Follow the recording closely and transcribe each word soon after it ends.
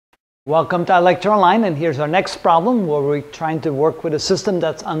Welcome to iLectureOnline, and here's our next problem where we're trying to work with a system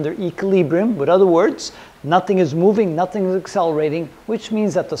that's under equilibrium. With other words, nothing is moving, nothing is accelerating, which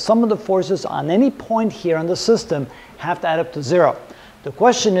means that the sum of the forces on any point here on the system have to add up to 0. The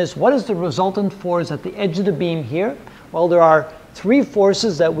question is, what is the resultant force at the edge of the beam here? Well, there are three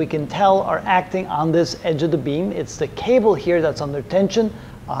forces that we can tell are acting on this edge of the beam. It's the cable here that's under tension,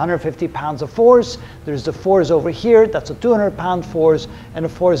 150 pounds of force. There's the force over here, that's a 200-pound force, and a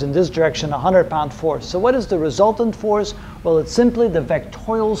force in this direction, a 100-pound force. So what is the resultant force? Well, it's simply the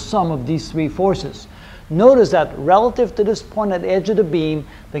vectorial sum of these three forces. Notice that relative to this point at the edge of the beam,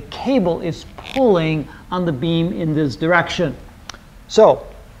 the cable is pulling on the beam in this direction. So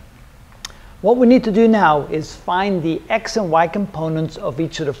what we need to do now is find the x and y components of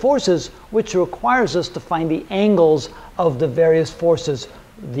each of the forces, which requires us to find the angles of the various forces,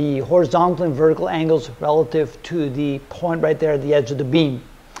 the horizontal and vertical angles relative to the point right there at the edge of the beam.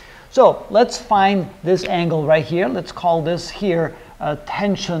 So let's find this angle right here. Let's call this here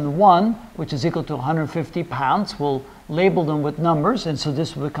tension 1, which is equal to 150 pounds. We'll label them with numbers, and so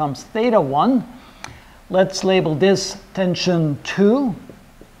this becomes theta 1. Let's label this tension 2,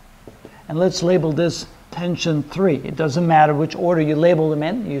 and let's label this tension 3. It doesn't matter which order you label them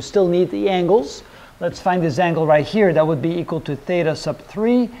in. You still need the angles. Let's find this angle right here. That would be equal to theta sub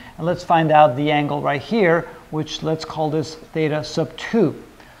 3. And let's find out the angle right here, which let's call this theta sub 2.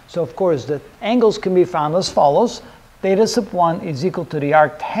 So of course, the angles can be found as follows. Theta sub 1 is equal to the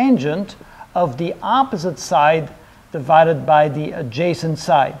arctangent of the opposite side divided by the adjacent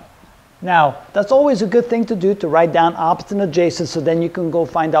side. Now, that's always a good thing to do, to write down opposite and adjacent, so then you can go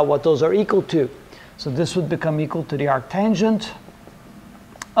find out what those are equal to. So this would become equal to the arctangent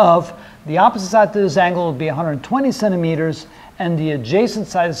of the opposite side to this angle would be 120 centimeters, and the adjacent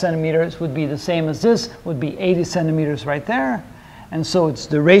side of centimeters would be the same as this, would be 80 centimeters right there. And so it's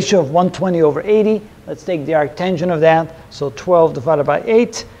the ratio of 120 over 80. Let's take the arctangent of that. So 12 divided by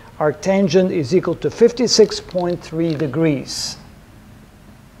 8. Arctangent is equal to 56.3 degrees.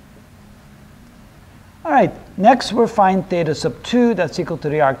 All right, next we'll find theta sub 2. That's equal to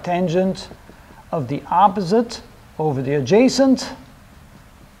the arctangent of the opposite over the adjacent,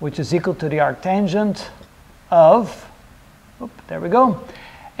 which is equal to the arctangent of, there we go.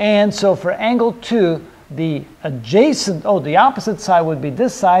 And so for angle 2, the adjacent, the opposite side would be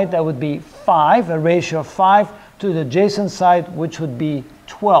this side. That would be 5, a ratio of 5 to the adjacent side, which would be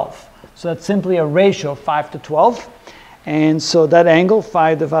 12. So that's simply a ratio of 5 to 12. And so that angle,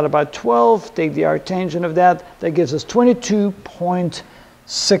 5 divided by 12, take the arctangent of that, that gives us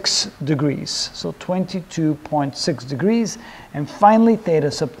 22.6 degrees. So 22.6 degrees. And finally,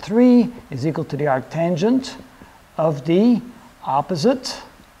 theta sub 3 is equal to the arctangent of the opposite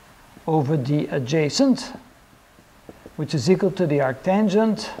over the adjacent, which is equal to the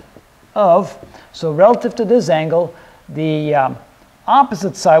arctangent of, so relative to this angle, the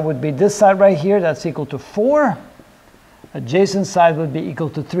opposite side would be this side right here. That's equal to 4. Adjacent side would be equal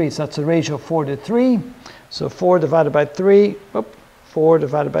to 3. So that's a ratio of 4 to 3. So 4 divided by 3, 4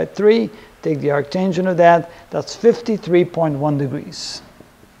 divided by 3, take the arctangent of that, that's 53.1 degrees.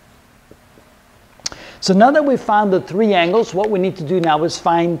 So now that we've found the three angles, what we need to do now is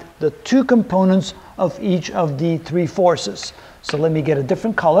find the two components of each of the three forces. So let me get a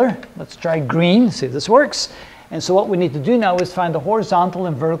different color. Let's try green, see if this works. And so what we need to do now is find the horizontal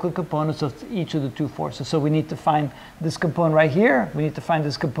and vertical components of each of the two forces. So we need to find this component right here. We need to find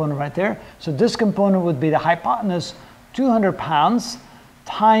this component right there. So this component would be the hypotenuse, 200 pounds,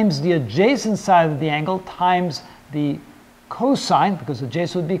 times the adjacent side of the angle, times the cosine, because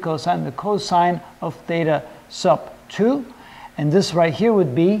adjacent would be cosine, the cosine of theta sub 2. And this right here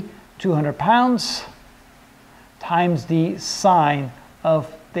would be 200 pounds times the sine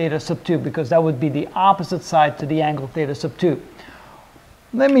of theta sub 2, because that would be the opposite side to the angle theta sub 2.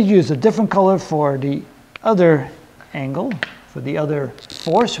 Let me use a different color for the other angle, for the other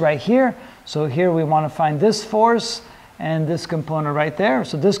force right here. So here we want to find this force and this component right there.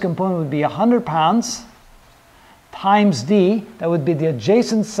 So this component would be 100 pounds times d, that would be the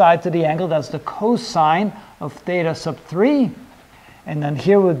adjacent side to the angle, that's the cosine of theta sub 3. And then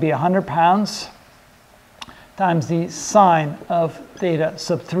here would be 100 pounds times the sine of theta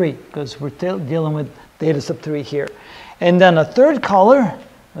sub 3, because we're dealing with theta sub 3 here. And then a third color,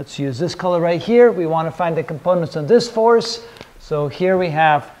 let's use this color right here. We want to find the components of this force. So here we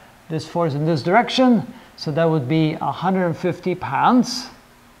have this force in this direction. So that would be 150 pounds.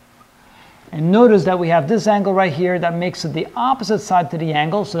 And notice that we have this angle right here that makes it the opposite side to the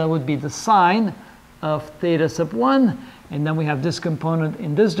angle. So that would be the sine of theta sub 1. And then we have this component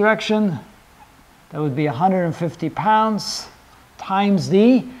in this direction. That would be 150 pounds times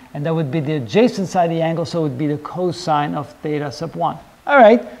d. and that would be the adjacent side of the angle, so it would be the cosine of theta sub 1. All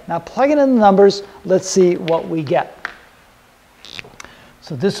right, now plugging in the numbers, let's see what we get.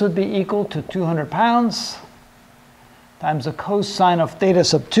 So this would be equal to 200 pounds times the cosine of theta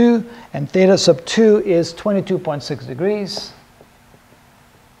sub 2, and theta sub 2 is 22.6 degrees.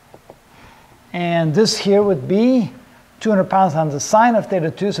 And this here would be 200 pounds times the sine of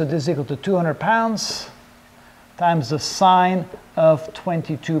theta 2, so this is equal to 200 pounds times the sine of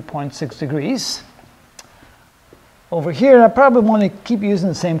 22.6 degrees. Over here, I probably want to keep using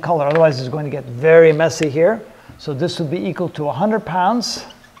the same color, otherwise it's going to get very messy here. So this would be equal to 100 pounds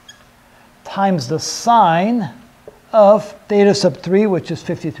times the sine of theta sub 3, which is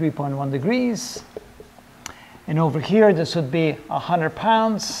 53.1 degrees. And over here, this would be 100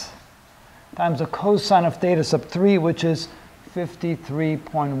 pounds times the cosine of theta sub 3, which is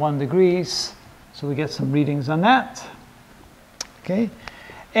 53.1 degrees. So we get some readings on that. Okay.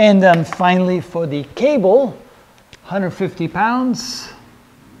 And then finally for the cable, 150 pounds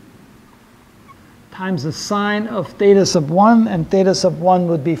times the sine of theta sub 1, and theta sub 1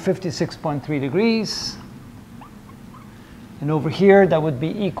 would be 56.3 degrees. And over here, that would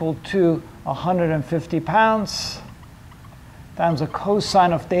be equal to 150 pounds times the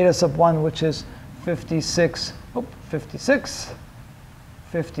cosine of theta sub 1, which is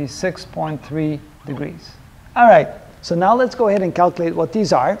 56.3 degrees. All right, so now let's go ahead and calculate what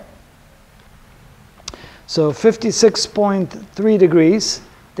these are. So 56.3 degrees,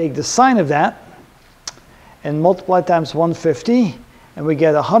 take the sine of that, and multiply times 150, and we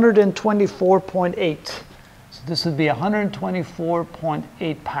get 124.8. So this would be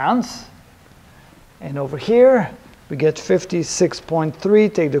 124.8 pounds. And over here, we get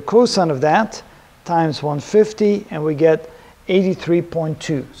 56.3, take the cosine of that, times 150, and we get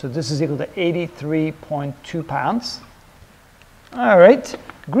 83.2. So this is equal to 83.2 pounds. All right,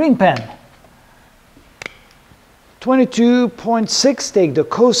 green pen. 22.6, take the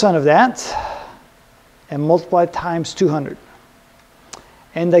cosine of that, and multiply times 200.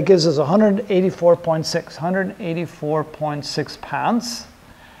 And that gives us 184.6 pounds.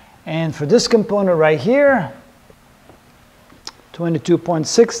 And for this component right here,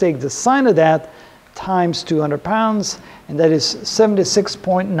 22.6, take the sine of that, times 200 pounds, and that is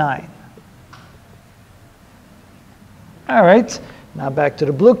 76.9. All right, now back to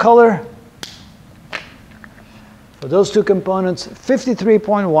the blue color. For those two components,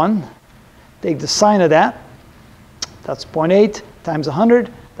 53.1, take the sine of that, that's 0.8 times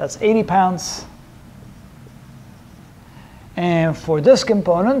 100, that's 80 pounds. And for this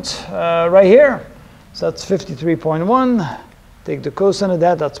component right here, so that's 53.1, take the cosine of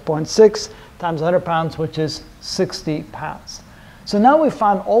that, that's 0.6 times 100 pounds, which is 60 pounds. So now we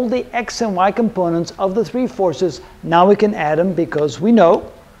found all the x and y components of the three forces. Now we can add them, because we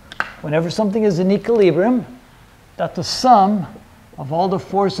know whenever something is in equilibrium, that the sum of all the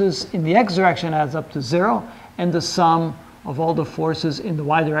forces in the x direction adds up to 0, and the sum of all the forces in the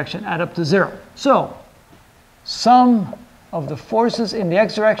y direction add up to 0. So sum of the forces in the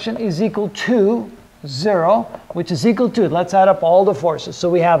x direction is equal to 0, which is equal to, let's add up all the forces. So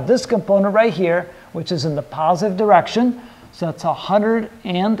we have this component right here, which is in the positive direction. So that's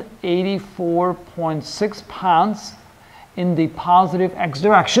 184.6 pounds in the positive x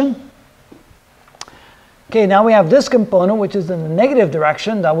direction. Okay, now we have this component, which is in the negative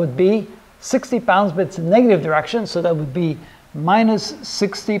direction. That would be 60 pounds, but it's in the negative direction. So that would be minus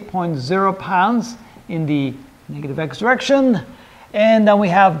 60.0 pounds in the negative x direction. And then we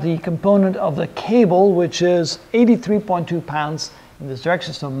have the component of the cable, which is 83.2 pounds in this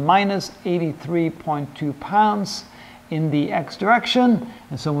direction. So minus 83.2 pounds in the x direction.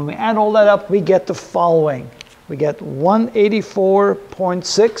 And so when we add all that up, we get the following. We get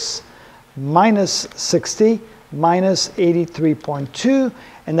 184.6 minus 60 minus 83.2,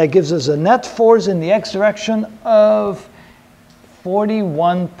 and that gives us a net force in the x direction of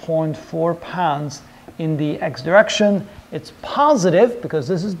 41.4 pounds in the x direction. It's positive because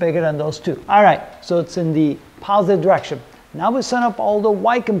this is bigger than those two. All right, so it's in the positive direction. Now we sum up all the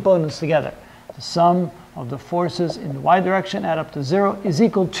y components together. The sum of the forces in the y direction add up to 0 is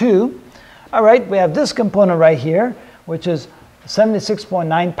equal to, all right, we have this component right here, which is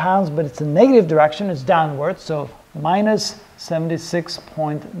 76.9 pounds, but it's in negative direction, it's downward, so minus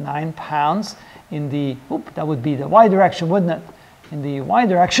 76.9 pounds in the, that would be the y direction, wouldn't it? In the y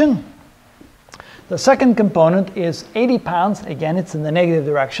direction. The second component is 80 pounds, again it's in the negative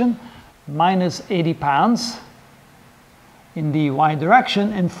direction, minus 80 pounds in the y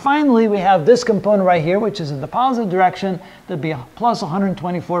direction. And finally we have this component right here, which is in the positive direction, that'd be plus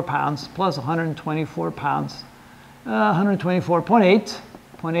 124 pounds, plus 124 pounds. 124.8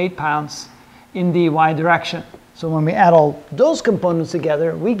 0.8 pounds in the y direction. So when we add all those components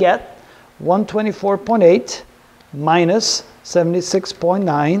together, we get 124.8 minus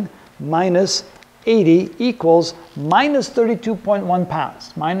 76.9 minus 80 equals minus 32.1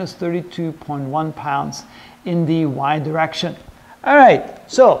 pounds. Minus 32.1 pounds in the y direction. All right,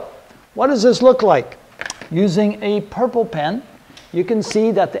 so what does this look like? Using a purple pen, you can see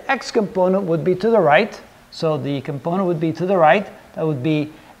that the x component would be to the right. So the component would be to the right. That would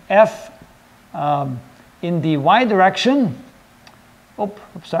be f in the y direction.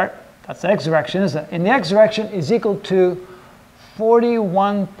 Sorry, that's the x direction, isn't it? In the x direction is equal to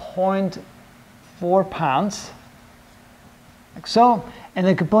 41.4 pounds, like so. And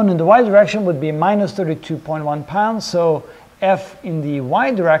the component in the y direction would be minus 32.1 pounds. So f in the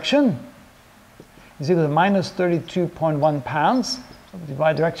y direction is equal to minus 32.1 pounds. So the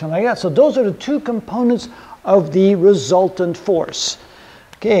y direction like that. So those are the two components of the resultant force.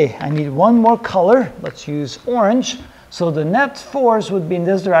 Okay, I need one more color. Let's use orange. So the net force would be in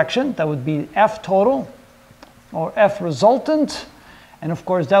this direction. That would be F total or F resultant. And of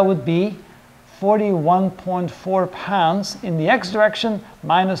course that would be 41.4 pounds in the x direction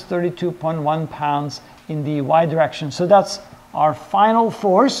minus 32.1 pounds in the y direction. So that's our final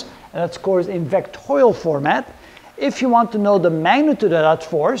force. And that's of course in vectorial format. If you want to know the magnitude of that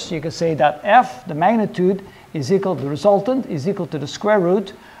force, you can say that F, the magnitude, is equal to the resultant, is equal to the square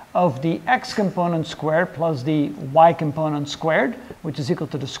root of the x component squared plus the y component squared, which is equal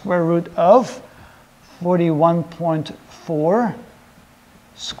to the square root of 41.4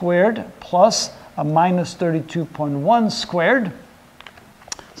 squared plus a minus 32.1 squared.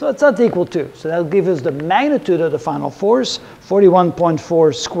 So it's not equal to. So that'll give us the magnitude of the final force,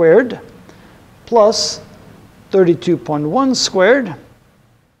 41.4 squared plus 32.1 squared.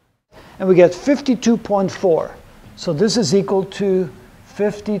 And we get 52.4. So this is equal to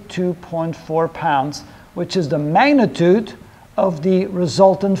 52.4 pounds, which is the magnitude of the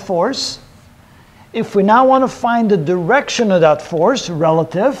resultant force. If we now want to find the direction of that force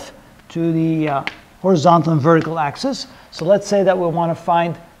relative to the horizontal and vertical axis, so let's say that we want to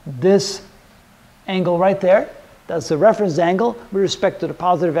find this angle right there. That's the reference angle with respect to the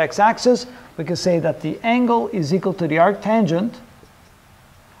positive x-axis. We can say that the angle is equal to the arctangent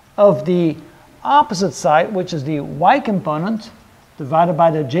of the opposite side, which is the y component, divided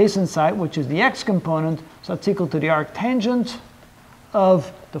by the adjacent side, which is the x component. So that's equal to the arctangent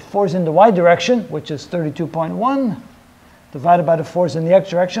of the force in the y direction, which is 32.1, divided by the force in the x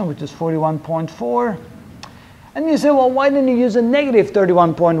direction, which is 41.4. And you say, well, why didn't you use a negative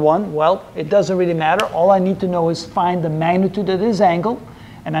 31.1? Well, it doesn't really matter. All I need to know is find the magnitude of this angle.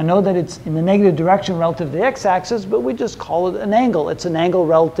 And I know that it's in the negative direction relative to the x-axis, but we just call it an angle. It's an angle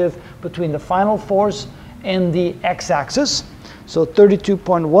relative between the final force and the x-axis. So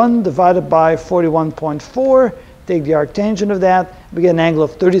 32.1 divided by 41.4, take the arctangent of that, we get an angle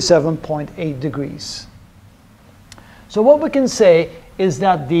of 37.8 degrees. So what we can say is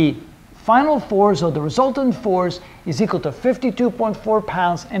that the final force or the resultant force is equal to 52.4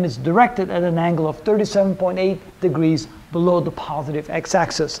 pounds and is directed at an angle of 37.8 degrees below the positive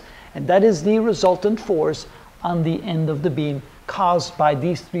x-axis. And that is the resultant force on the end of the beam caused by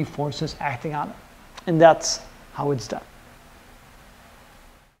these three forces acting on it. And that's how it's done.